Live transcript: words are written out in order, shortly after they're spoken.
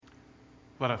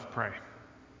Let us pray.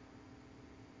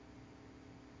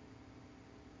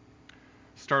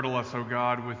 Startle us, O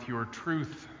God, with your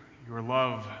truth, your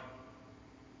love,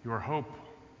 your hope,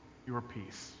 your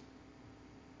peace.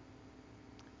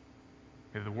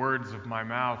 May the words of my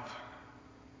mouth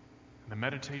and the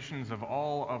meditations of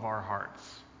all of our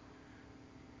hearts,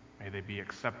 may they be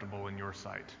acceptable in your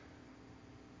sight.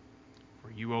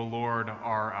 For you, O Lord,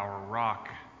 are our rock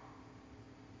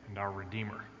and our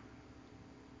Redeemer.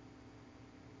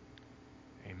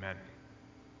 Amen.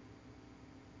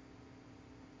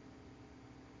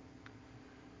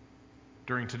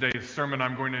 During today's sermon,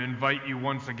 I'm going to invite you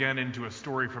once again into a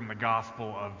story from the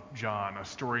Gospel of John, a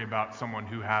story about someone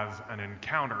who has an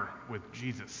encounter with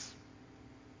Jesus.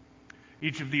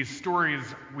 Each of these stories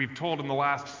we've told in the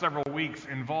last several weeks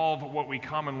involve what we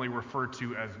commonly refer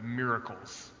to as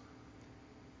miracles.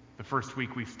 The first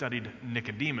week we studied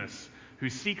Nicodemus, who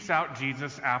seeks out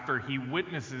Jesus after he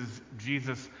witnesses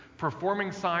Jesus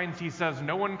performing signs he says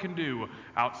no one can do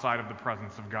outside of the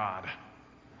presence of God.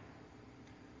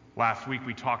 Last week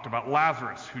we talked about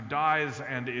Lazarus, who dies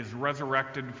and is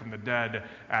resurrected from the dead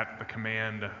at the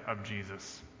command of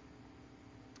Jesus.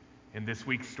 In this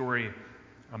week's story,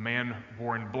 a man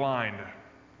born blind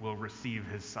will receive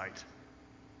his sight.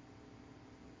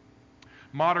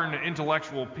 Modern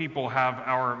intellectual people have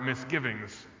our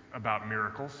misgivings about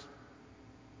miracles.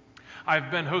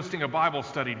 I've been hosting a Bible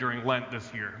study during Lent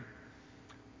this year.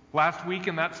 Last week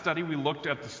in that study, we looked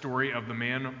at the story of the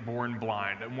man born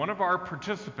blind. And one of our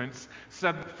participants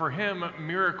said that for him,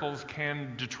 miracles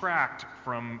can detract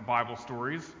from Bible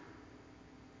stories.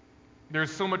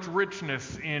 There's so much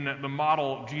richness in the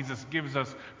model Jesus gives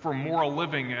us for moral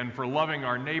living and for loving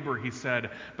our neighbor, he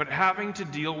said, but having to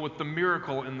deal with the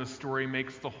miracle in the story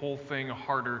makes the whole thing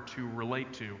harder to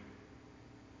relate to.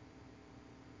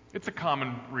 It's a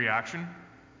common reaction.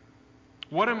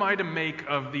 What am I to make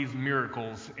of these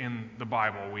miracles in the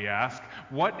Bible, we ask?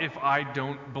 What if I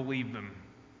don't believe them?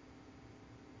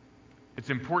 It's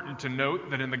important to note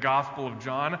that in the Gospel of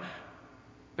John,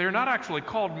 they are not actually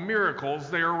called miracles,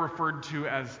 they are referred to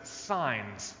as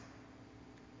signs.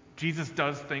 Jesus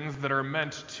does things that are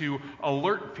meant to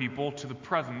alert people to the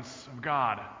presence of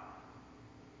God.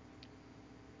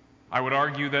 I would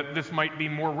argue that this might be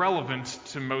more relevant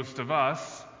to most of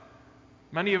us.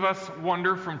 Many of us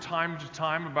wonder from time to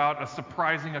time about a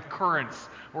surprising occurrence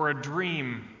or a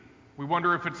dream. We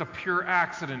wonder if it's a pure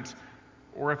accident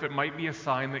or if it might be a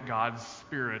sign that God's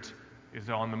Spirit is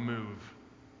on the move.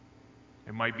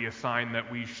 It might be a sign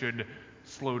that we should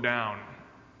slow down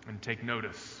and take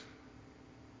notice.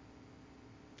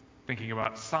 Thinking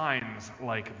about signs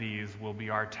like these will be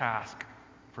our task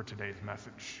for today's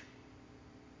message.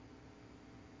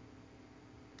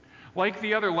 Like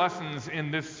the other lessons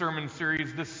in this sermon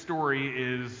series, this story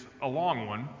is a long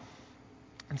one.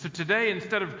 And so today,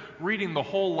 instead of reading the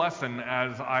whole lesson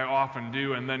as I often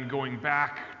do and then going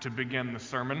back to begin the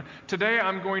sermon, today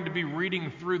I'm going to be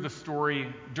reading through the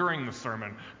story during the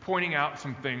sermon, pointing out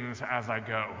some things as I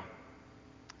go.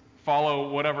 Follow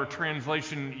whatever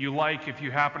translation you like if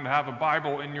you happen to have a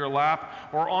Bible in your lap,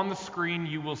 or on the screen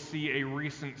you will see a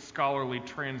recent scholarly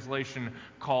translation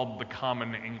called the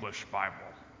Common English Bible.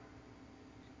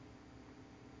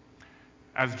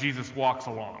 As Jesus walks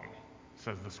along,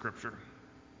 says the scripture,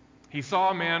 he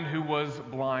saw a man who was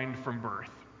blind from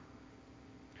birth.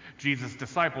 Jesus'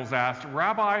 disciples asked,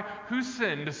 "Rabbi, who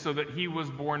sinned so that he was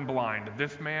born blind,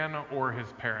 this man or his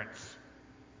parents?"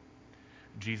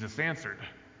 Jesus answered,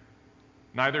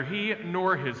 "Neither he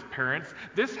nor his parents.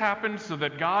 This happened so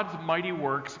that God's mighty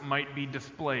works might be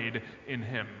displayed in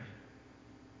him.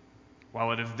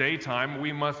 While it is daytime,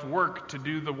 we must work to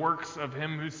do the works of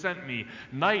him who sent me.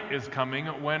 Night is coming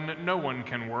when no one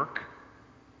can work.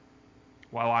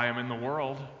 While I am in the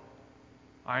world,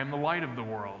 I am the light of the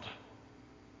world."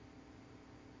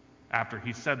 After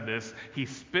he said this, he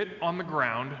spit on the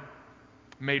ground,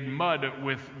 made mud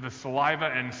with the saliva,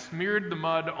 and smeared the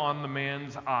mud on the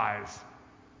man's eyes.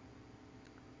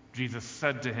 Jesus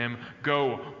said to him,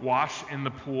 "Go, wash in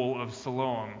the pool of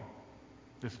Siloam."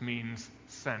 This means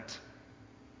sent.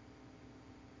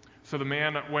 So the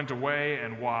man went away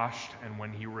and washed, and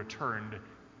when he returned,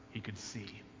 he could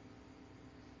see.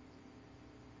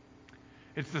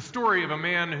 It's the story of a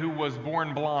man who was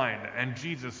born blind, and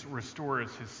Jesus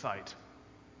restores his sight.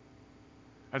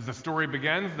 As the story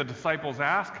begins, the disciples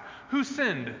ask, "Who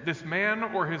sinned, this man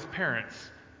or his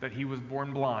parents, that he was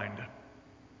born blind?"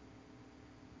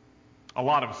 A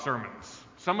lot of sermons,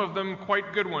 some of them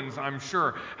quite good ones, I'm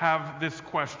sure, have this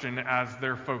question as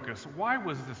their focus. Why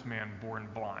was this man born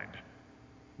blind?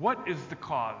 What is the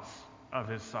cause of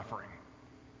his suffering?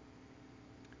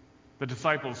 The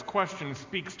disciples' question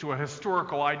speaks to a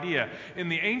historical idea. In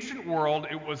the ancient world,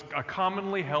 it was a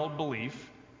commonly held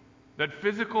belief that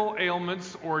physical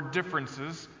ailments or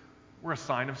differences were a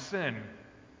sign of sin.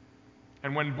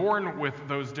 And when born with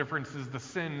those differences, the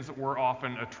sins were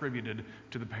often attributed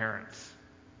to the parents.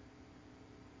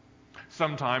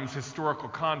 Sometimes historical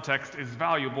context is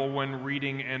valuable when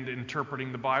reading and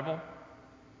interpreting the Bible.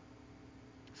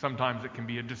 Sometimes it can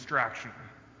be a distraction.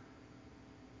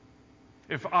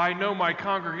 If I know my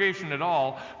congregation at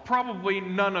all, probably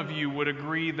none of you would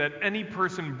agree that any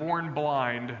person born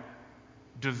blind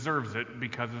deserves it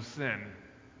because of sin.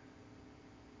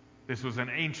 This was an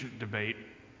ancient debate.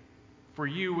 For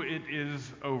you, it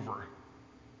is over.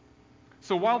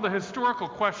 So while the historical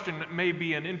question may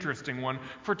be an interesting one,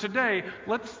 for today,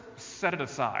 let's set it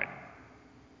aside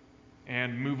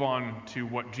and move on to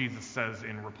what Jesus says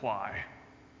in reply.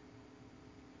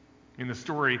 In the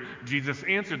story, Jesus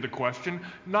answered the question,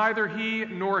 neither he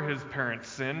nor his parents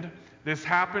sinned. This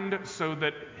happened so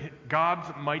that God's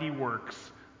mighty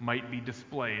works might be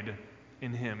displayed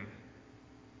in him.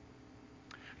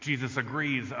 Jesus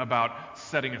agrees about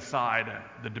setting aside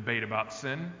the debate about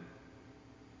sin.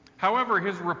 However,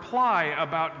 his reply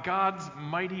about God's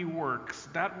mighty works,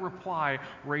 that reply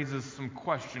raises some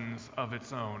questions of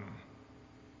its own.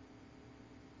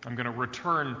 I'm going to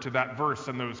return to that verse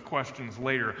and those questions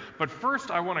later. But first,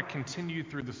 I want to continue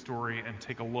through the story and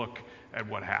take a look at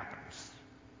what happens.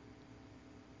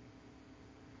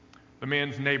 The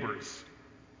man's neighbors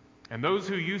and those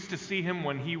who used to see him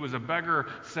when he was a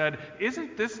beggar said,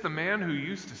 "Isn't this the man who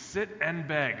used to sit and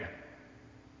beg?"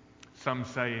 Some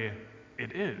say,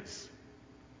 "It is."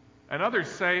 And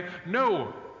others say,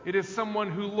 "No, it is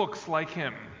someone who looks like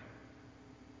him."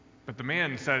 But the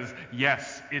man says,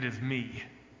 "Yes, it is me."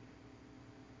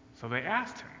 So they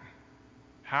asked him,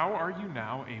 "How are you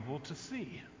now able to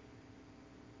see?"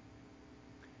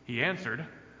 He answered,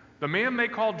 "The man they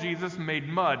called Jesus made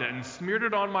mud and smeared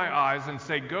it on my eyes and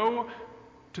said, 'Go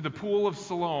to the pool of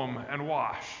Siloam and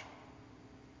wash.'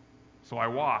 So I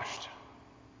washed,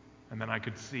 and then I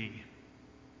could see."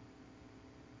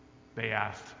 They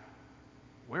asked,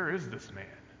 "Where is this man?"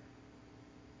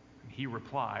 And he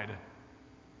replied,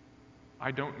 "I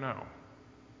don't know."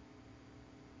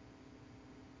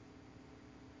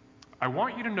 I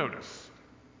want you to notice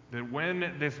that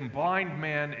when this blind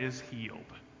man is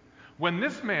healed, when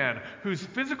this man, whose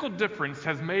physical difference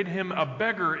has made him a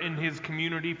beggar in his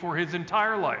community for his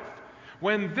entire life,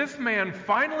 when this man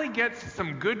finally gets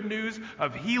some good news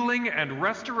of healing and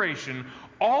restoration,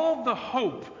 all the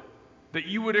hope that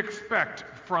you would expect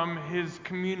from his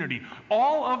community,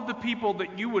 all of the people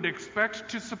that you would expect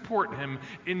to support him,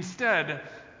 instead,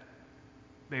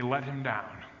 they let him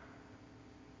down.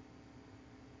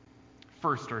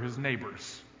 First are his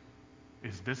neighbors.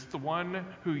 "Is this the one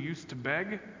who used to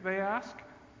beg?" they ask.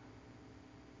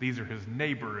 These are his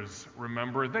neighbors,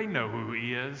 remember. They know who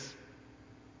he is.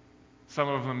 Some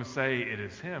of them say it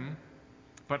is him,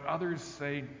 but others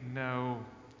say, no,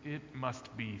 it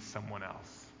must be someone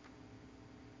else.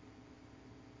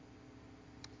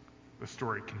 The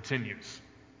story continues.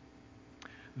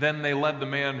 Then they led the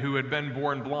man who had been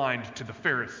born blind to the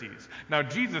Pharisees. Now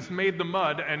Jesus made the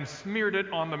mud and smeared it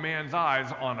on the man's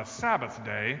eyes on a Sabbath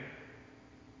day.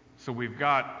 So we've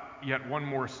got yet one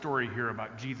more story here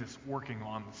about Jesus working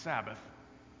on the Sabbath.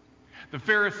 The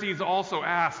Pharisees also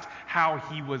asked how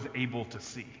he was able to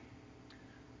see.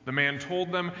 The man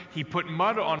told them, "He put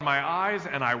mud on my eyes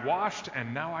and I washed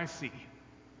and now I see."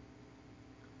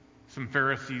 Some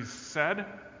Pharisees said,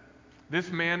 "This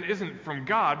man isn't from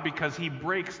God because he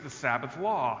breaks the Sabbath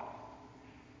law."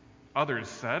 Others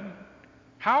said,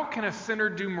 "How can a sinner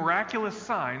do miraculous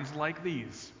signs like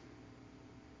these?"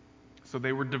 So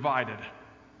they were divided.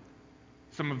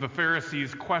 Some of the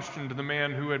Pharisees questioned the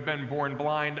man who had been born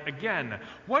blind again.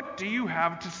 "What do you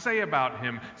have to say about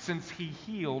him since he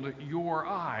healed your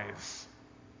eyes?"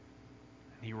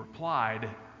 And he replied,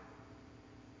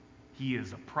 "He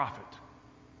is a prophet."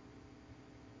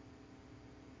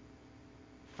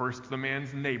 First, the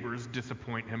man's neighbors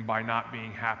disappoint him by not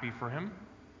being happy for him.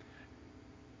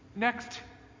 Next,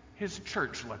 his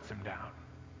church lets him down.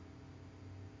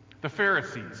 The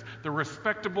Pharisees, the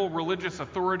respectable religious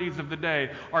authorities of the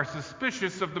day, are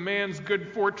suspicious of the man's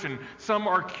good fortune. Some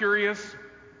are curious,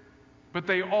 but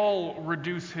they all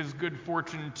reduce his good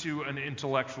fortune to an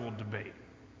intellectual debate.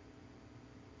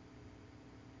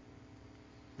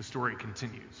 The story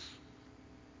continues.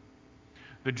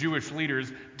 The Jewish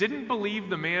leaders didn't believe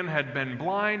the man had been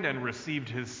blind and received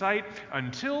his sight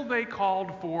until they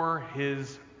called for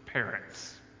his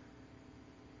parents.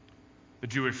 The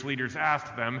Jewish leaders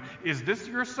asked them, "Is this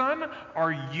your son?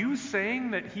 Are you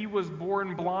saying that he was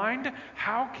born blind?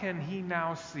 How can he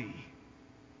now see?"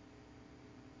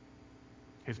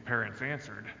 His parents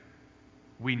answered,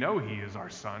 "We know he is our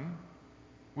son.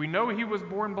 We know he was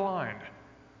born blind,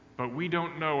 but we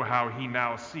don't know how he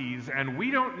now sees, and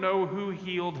we don't know who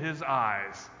healed his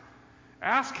eyes.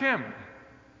 Ask him.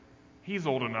 He's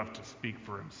old enough to speak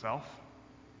for himself."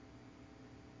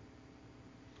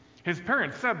 His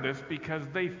parents said this because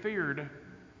they feared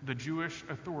the Jewish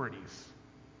authorities.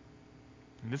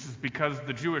 And this is because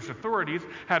the Jewish authorities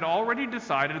had already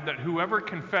decided that whoever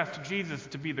confessed Jesus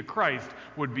to be the Christ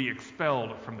would be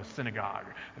expelled from the synagogue.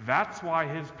 That's why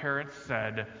his parents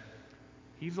said,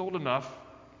 "He's old enough,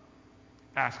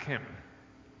 ask him."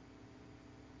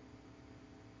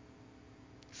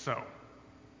 So,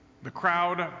 the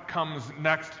crowd comes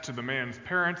next to the man's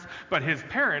parents, but his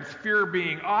parents fear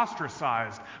being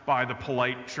ostracized by the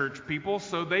polite church people,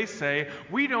 so they say,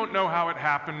 "We don't know how it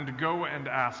happened. Go and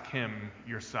ask him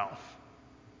yourself."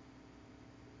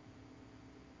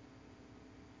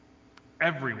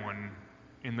 Everyone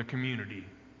in the community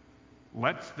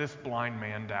lets this blind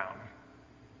man down.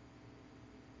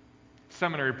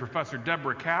 Seminary professor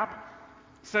Deborah Kapp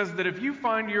says that if you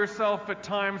find yourself at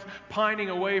times pining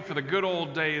away for the good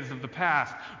old days of the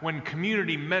past when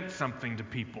community meant something to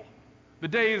people, the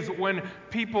days when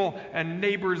people and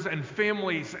neighbors and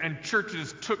families and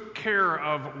churches took care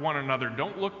of one another,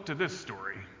 don't look to this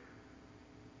story.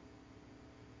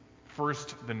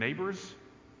 First the neighbors,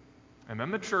 and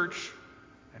then the church,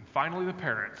 and finally the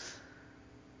parents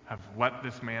have let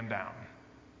this man down.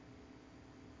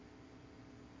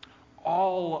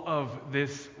 All of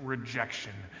this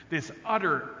rejection, this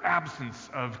utter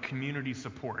absence of community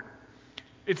support,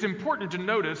 it's important to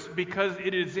notice because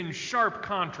it is in sharp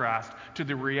contrast to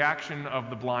the reaction of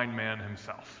the blind man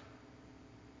himself.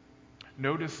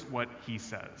 Notice what he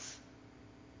says.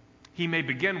 He may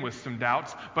begin with some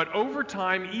doubts, but over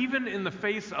time, even in the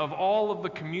face of all of the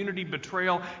community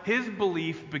betrayal, his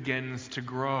belief begins to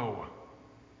grow.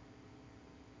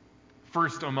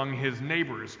 First among his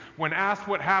neighbors. When asked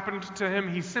what happened to him,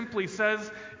 he simply says,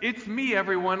 "It's me,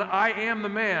 everyone. I am the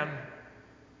man."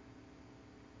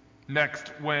 Next,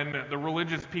 when the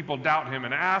religious people doubt him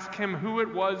and ask him who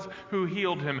it was who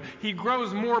healed him, he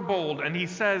grows more bold and he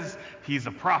says he's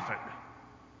a prophet.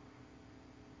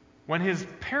 When his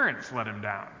parents let him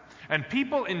down and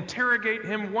people interrogate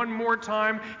him one more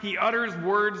time, he utters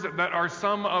words that are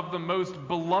some of the most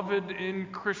beloved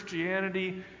in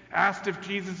Christianity. Asked if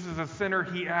Jesus is a sinner,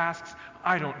 he asks,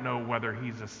 "I don't know whether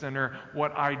he's a sinner.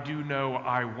 What I do know,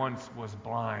 I once was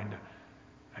blind,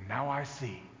 and now I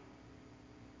see."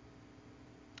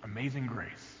 Amazing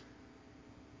grace.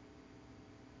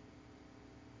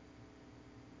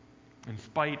 In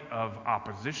spite of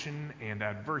opposition and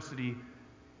adversity,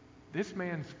 this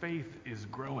man's faith is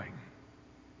growing.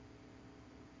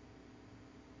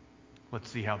 Let's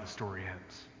see how the story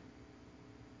ends.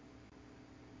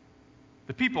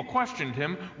 The people questioned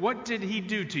him, "What did he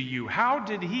do to you? How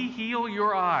did he heal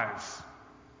your eyes?"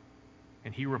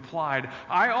 And he replied,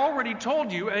 "I already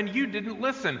told you, and you didn't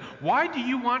listen. Why do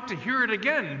you want to hear it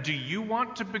again? Do you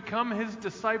want to become his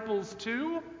disciples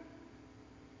too?"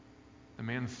 The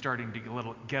man's starting to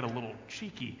get a little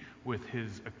cheeky with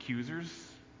his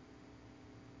accusers.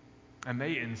 And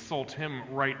they insult him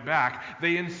right back.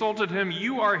 They insulted him,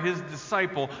 "You are his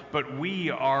disciple, but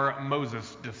we are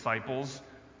Moses' disciples.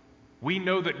 We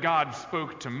know that God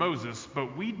spoke to Moses,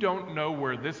 but we don't know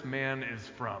where this man is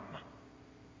from."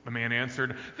 The man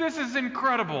answered, "This is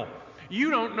incredible.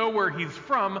 You don't know where he's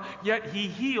from, yet he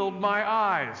healed my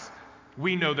eyes.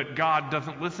 We know that God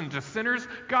doesn't listen to sinners.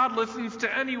 God listens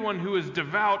to anyone who is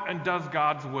devout and does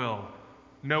God's will.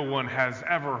 No one has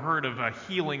ever heard of a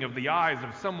healing of the eyes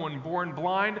of someone born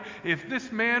blind. If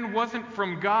this man wasn't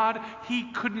from God,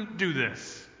 he couldn't do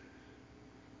this."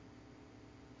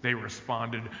 They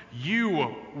responded,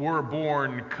 "You were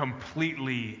born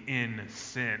completely in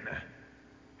sin.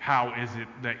 How is it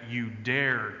that you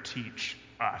dare teach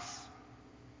us?"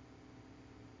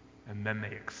 And then they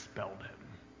expelled him.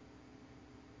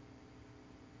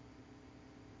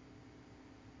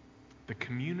 The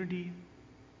community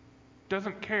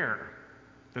doesn't care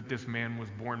that this man was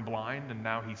born blind and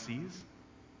now he sees.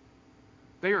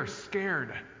 They are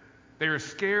scared. They are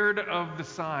scared of the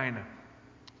sign,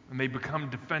 and they become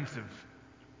defensive.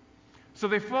 So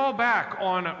they fall back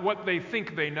on what they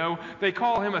think they know. They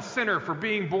call him a sinner for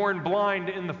being born blind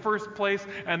in the first place,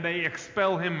 and they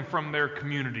expel him from their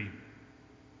community.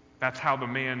 That's how the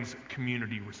man's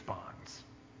community responds.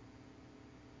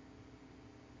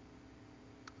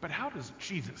 But how does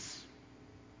Jesus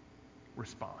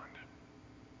respond?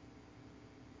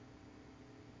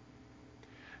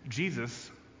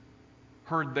 Jesus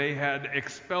heard they had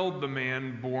expelled the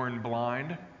man born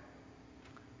blind.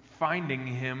 Finding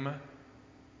him,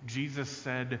 Jesus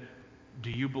said,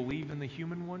 "Do you believe in the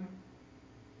human one?"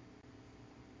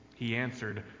 He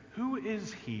answered, "Who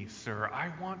is he, sir? I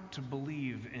want to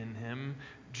believe in him."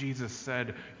 Jesus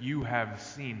said, "You have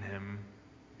seen him.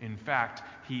 In fact,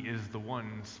 he is the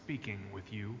one speaking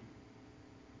with you."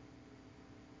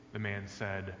 The man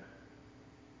said,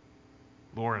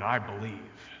 "Lord, I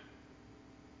believe."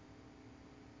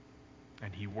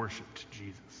 And he worshiped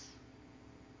Jesus.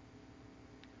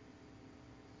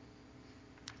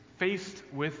 Faced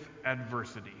with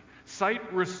adversity,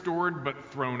 sight restored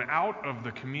but thrown out of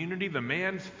the community, the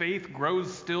man's faith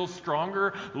grows still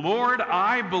stronger. "Lord,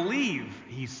 I believe,"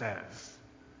 he says.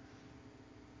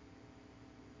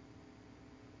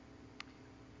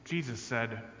 Jesus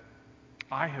said,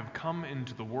 "I have come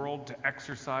into the world to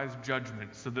exercise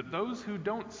judgment so that those who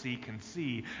don't see can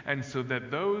see, and so that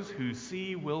those who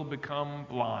see will become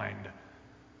blind."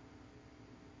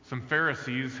 Some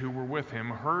Pharisees who were with him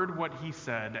heard what he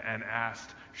said and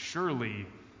asked, "Surely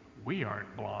we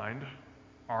aren't blind,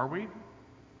 are we?"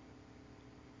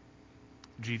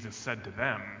 Jesus said to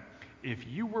them, "If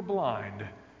you were blind,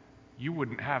 you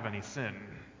wouldn't have any sin.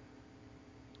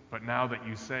 But now that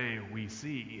you say we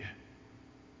see,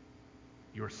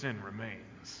 your sin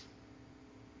remains."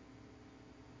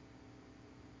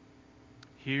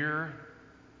 Here,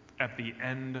 at the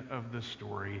end of the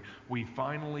story, we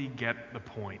finally get the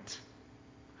point.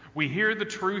 We hear the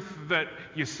truth that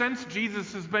you sense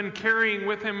Jesus has been carrying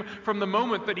with him from the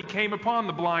moment that he came upon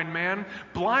the blind man.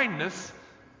 Blindness,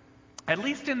 at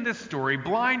least in this story,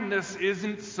 blindness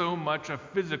isn't so much a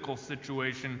physical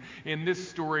situation. In this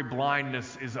story,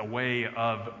 blindness is a way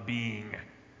of being.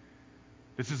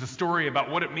 This is a story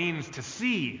about what it means to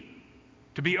see,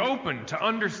 to be open, to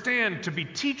understand, to be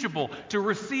teachable, to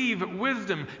receive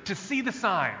wisdom, to see the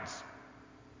signs.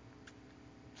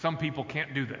 Some people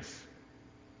can't do this.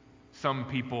 Some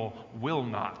people will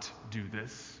not do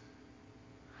this.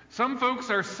 Some folks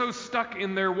are so stuck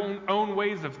in their own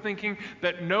ways of thinking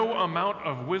that no amount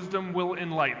of wisdom will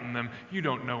enlighten them. You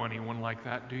don't know anyone like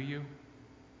that, do you?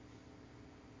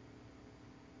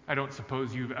 I don't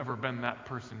suppose you've ever been that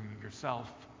person yourself.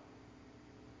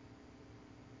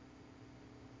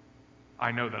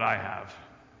 I know that I have.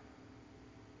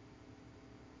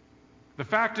 The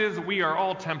fact is, we are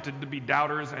all tempted to be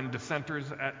doubters and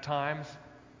dissenters at times.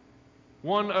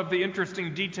 One of the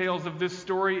interesting details of this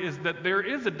story is that there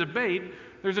is a debate.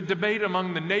 There's a debate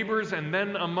among the neighbors and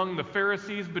then among the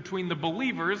Pharisees between the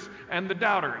believers and the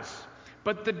doubters.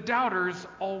 But the doubters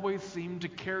always seem to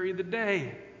carry the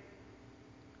day.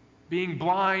 Being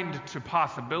blind to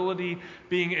possibility,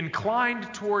 being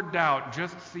inclined toward doubt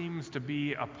just seems to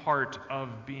be a part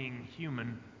of being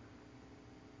human.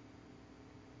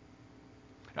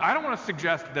 Now, I don't want to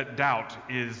suggest that doubt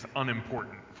is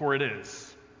unimportant, for it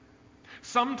is.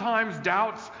 Sometimes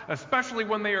doubts, especially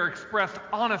when they are expressed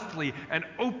honestly and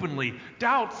openly,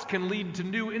 doubts can lead to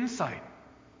new insight.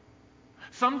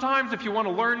 Sometimes if you want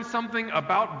to learn something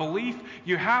about belief,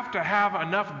 you have to have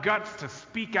enough guts to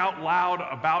speak out loud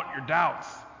about your doubts.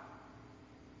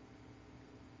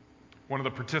 One of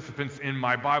the participants in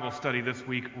my Bible study this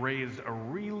week raised a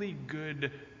really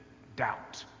good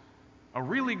doubt, a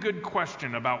really good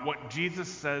question about what Jesus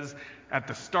says at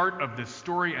the start of this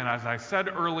story, and as I said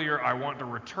earlier, I want to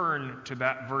return to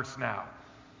that verse now.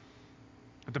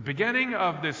 At the beginning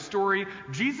of this story,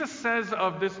 Jesus says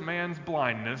of this man's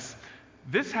blindness,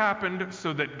 "This happened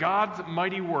so that God's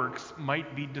mighty works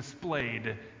might be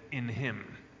displayed in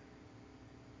him."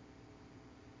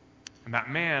 And that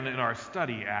man in our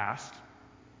study asked,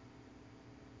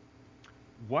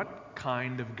 what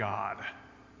kind of God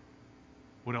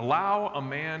would allow a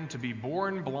man to be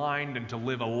born blind and to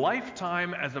live a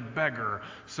lifetime as a beggar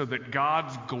so that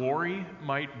God's glory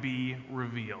might be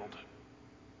revealed?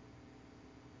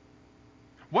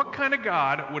 What kind of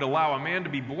God would allow a man to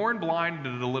be born blind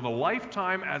and to live a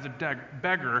lifetime as a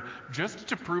beggar just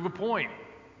to prove a point?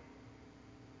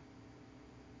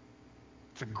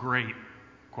 It's a great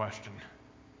question.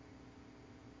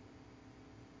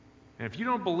 And if you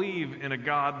don't believe in a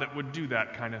God that would do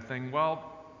that kind of thing, well,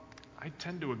 I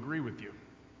tend to agree with you.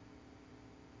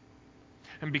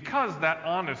 And because that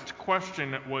honest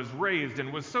question was raised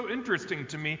and was so interesting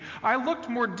to me, I looked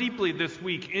more deeply this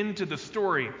week into the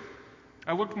story.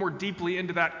 I looked more deeply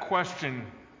into that question.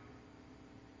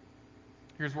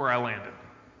 Here's where I landed.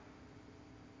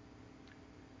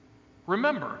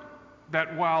 Remember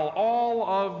that while all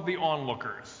of the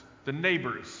onlookers, the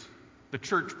neighbors, the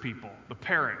church people, the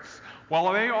parents,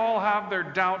 while they all have their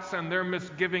doubts and their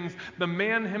misgivings, the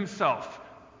man himself,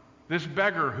 This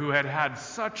beggar who had had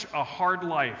such a hard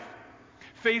life,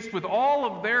 faced with all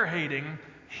of their hating,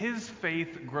 his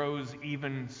faith grows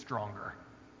even stronger.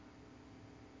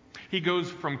 He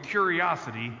goes from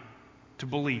curiosity to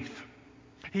belief.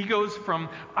 He goes from,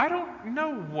 I don't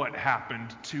know what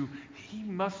happened, to, he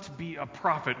must be a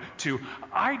prophet, to,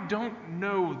 I don't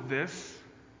know this,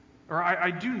 or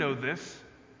I do know this,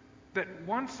 that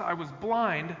once I was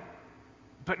blind,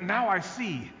 but now I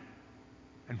see.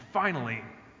 And finally,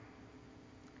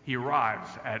 he arrives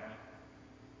at,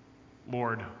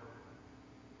 Lord,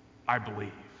 I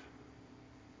believe.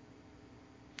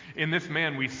 In this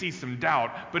man we see some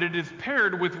doubt, but it is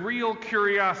paired with real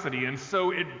curiosity, and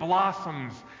so it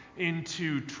blossoms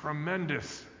into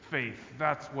tremendous faith.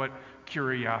 That's what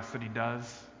curiosity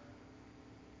does.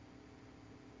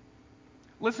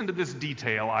 Listen to this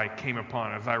detail I came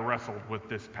upon as I wrestled with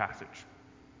this passage.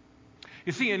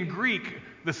 You see, in Greek,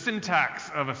 the syntax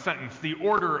of a sentence, the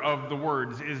order of the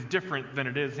words, is different than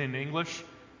it is in English.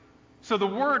 So the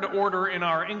word order in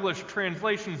our English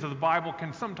translations of the Bible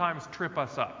can sometimes trip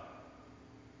us up.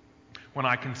 When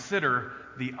I consider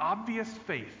the obvious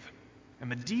faith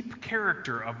and the deep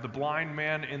character of the blind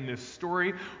man in this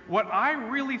story, what I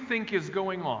really think is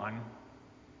going on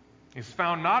is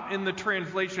found not in the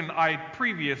translation I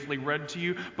previously read to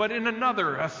you, but in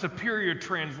another, a superior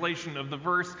translation of the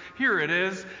verse. Here it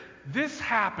is. This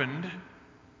happened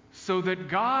so that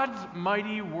God's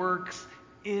mighty works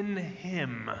in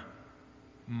him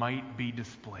might be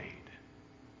displayed.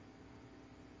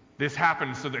 This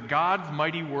happened so that God's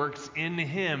mighty works in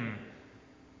him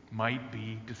might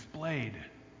be displayed.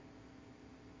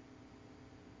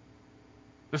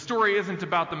 The story isn't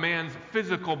about the man's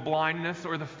physical blindness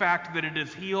or the fact that it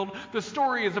is healed. The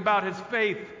story is about his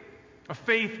faith, a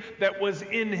faith that was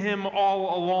in him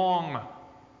all along,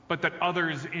 but that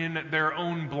others in their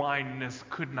own blindness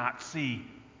could not see.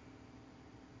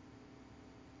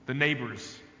 The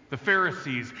neighbors, the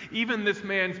Pharisees, even this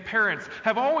man's parents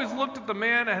have always looked at the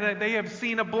man and they have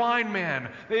seen a blind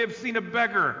man. They have seen a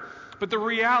beggar. But the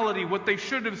reality, what they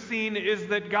should have seen, is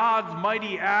that God's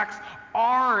mighty acts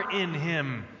are in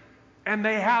him, and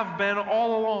they have been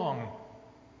all along.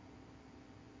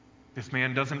 This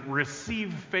man doesn't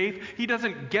receive faith. He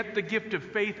doesn't get the gift of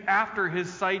faith after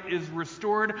his sight is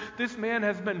restored. This man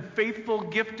has been faithful,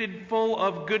 gifted, full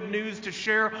of good news to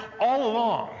share all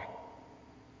along.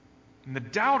 And the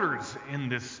doubters in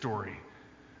this story,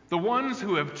 the ones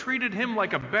who have treated him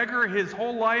like a beggar his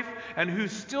whole life and who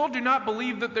still do not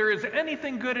believe that there is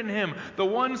anything good in him, the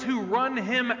ones who run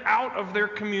him out of their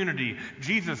community,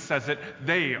 Jesus says it,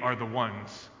 they are the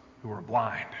ones who are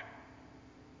blind.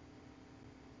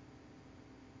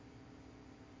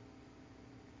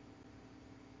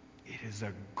 It is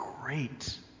a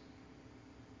great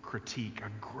critique, a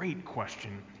great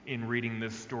question in reading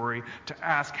this story to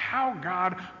ask how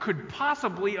God could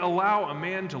possibly allow a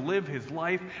man to live his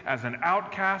life as an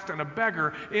outcast and a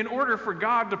beggar in order for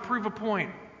God to prove a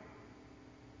point.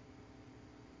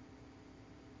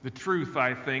 The truth,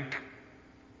 I think,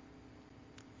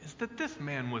 is that this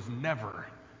man was never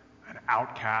an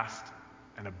outcast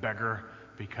and a beggar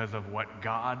because of what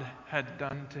God had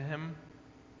done to him.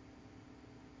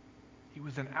 He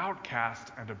was an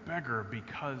outcast and a beggar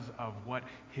because of what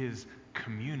his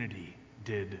community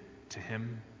did to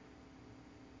him.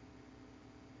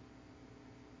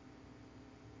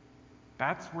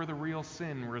 That's where the real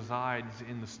sin resides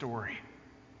in the story.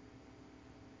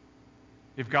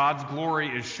 If God's glory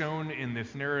is shown in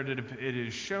this narrative, it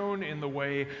is shown in the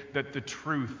way that the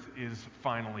truth is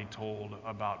finally told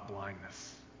about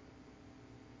blindness.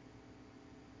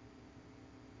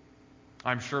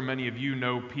 I'm sure many of you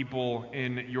know people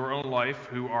in your own life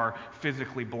who are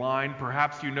physically blind.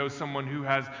 Perhaps you know someone who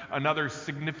has another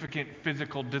significant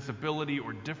physical disability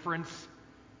or difference.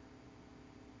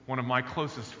 One of my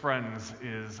closest friends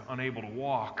is unable to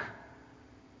walk.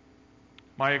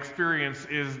 My experience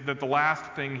is that the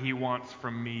last thing he wants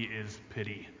from me is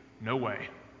pity. No way.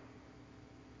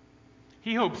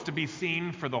 He hopes to be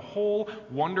seen for the whole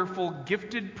wonderful,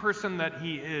 gifted person that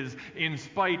he is, in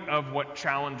spite of what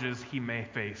challenges he may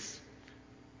face,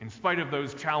 in spite of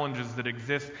those challenges that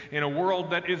exist in a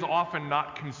world that is often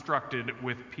not constructed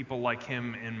with people like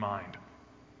him in mind.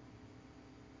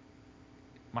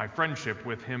 My friendship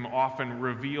with him often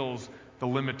reveals the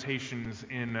limitations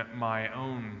in my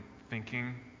own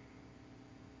thinking.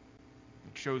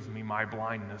 It shows me my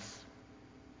blindness.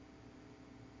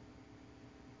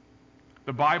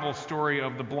 The Bible story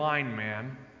of the blind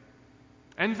man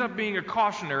ends up being a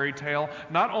cautionary tale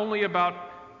not only about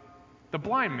the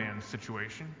blind man's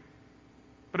situation,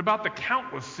 but about the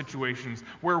countless situations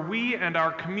where we and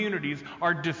our communities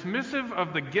are dismissive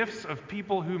of the gifts of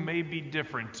people who may be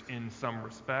different in some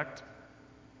respect.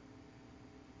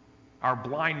 Our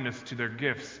blindness to their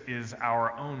gifts is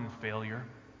our own failure,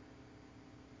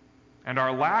 and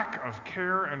our lack of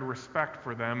care and respect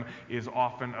for them is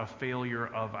often a failure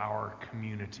of our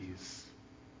communities.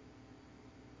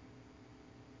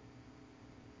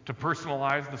 To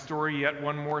personalize the story yet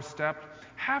one more step,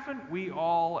 haven't we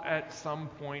all at some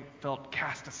point felt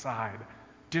cast aside,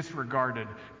 disregarded,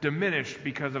 diminished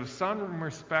because of some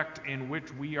respect in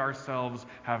which we ourselves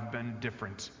have been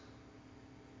different?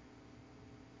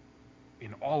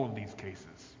 In all of these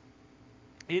cases,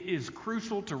 it is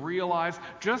crucial to realize,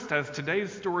 just as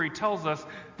today's story tells us,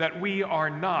 that we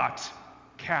are not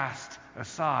cast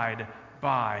aside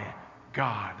by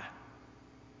God.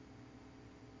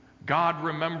 God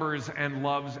remembers and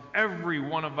loves every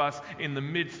one of us in the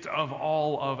midst of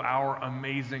all of our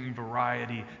amazing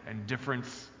variety and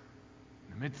difference,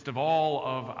 in the midst of all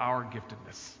of our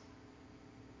giftedness.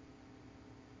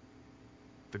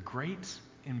 The great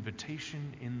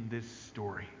invitation in this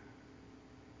story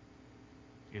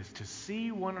is to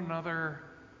see one another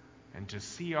and to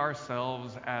see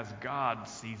ourselves as God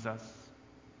sees us,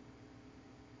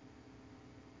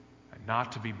 and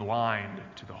not to be blind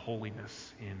to the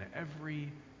holiness in every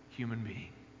human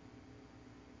being.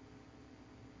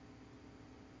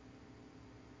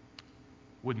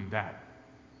 Wouldn't that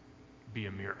be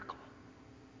a miracle?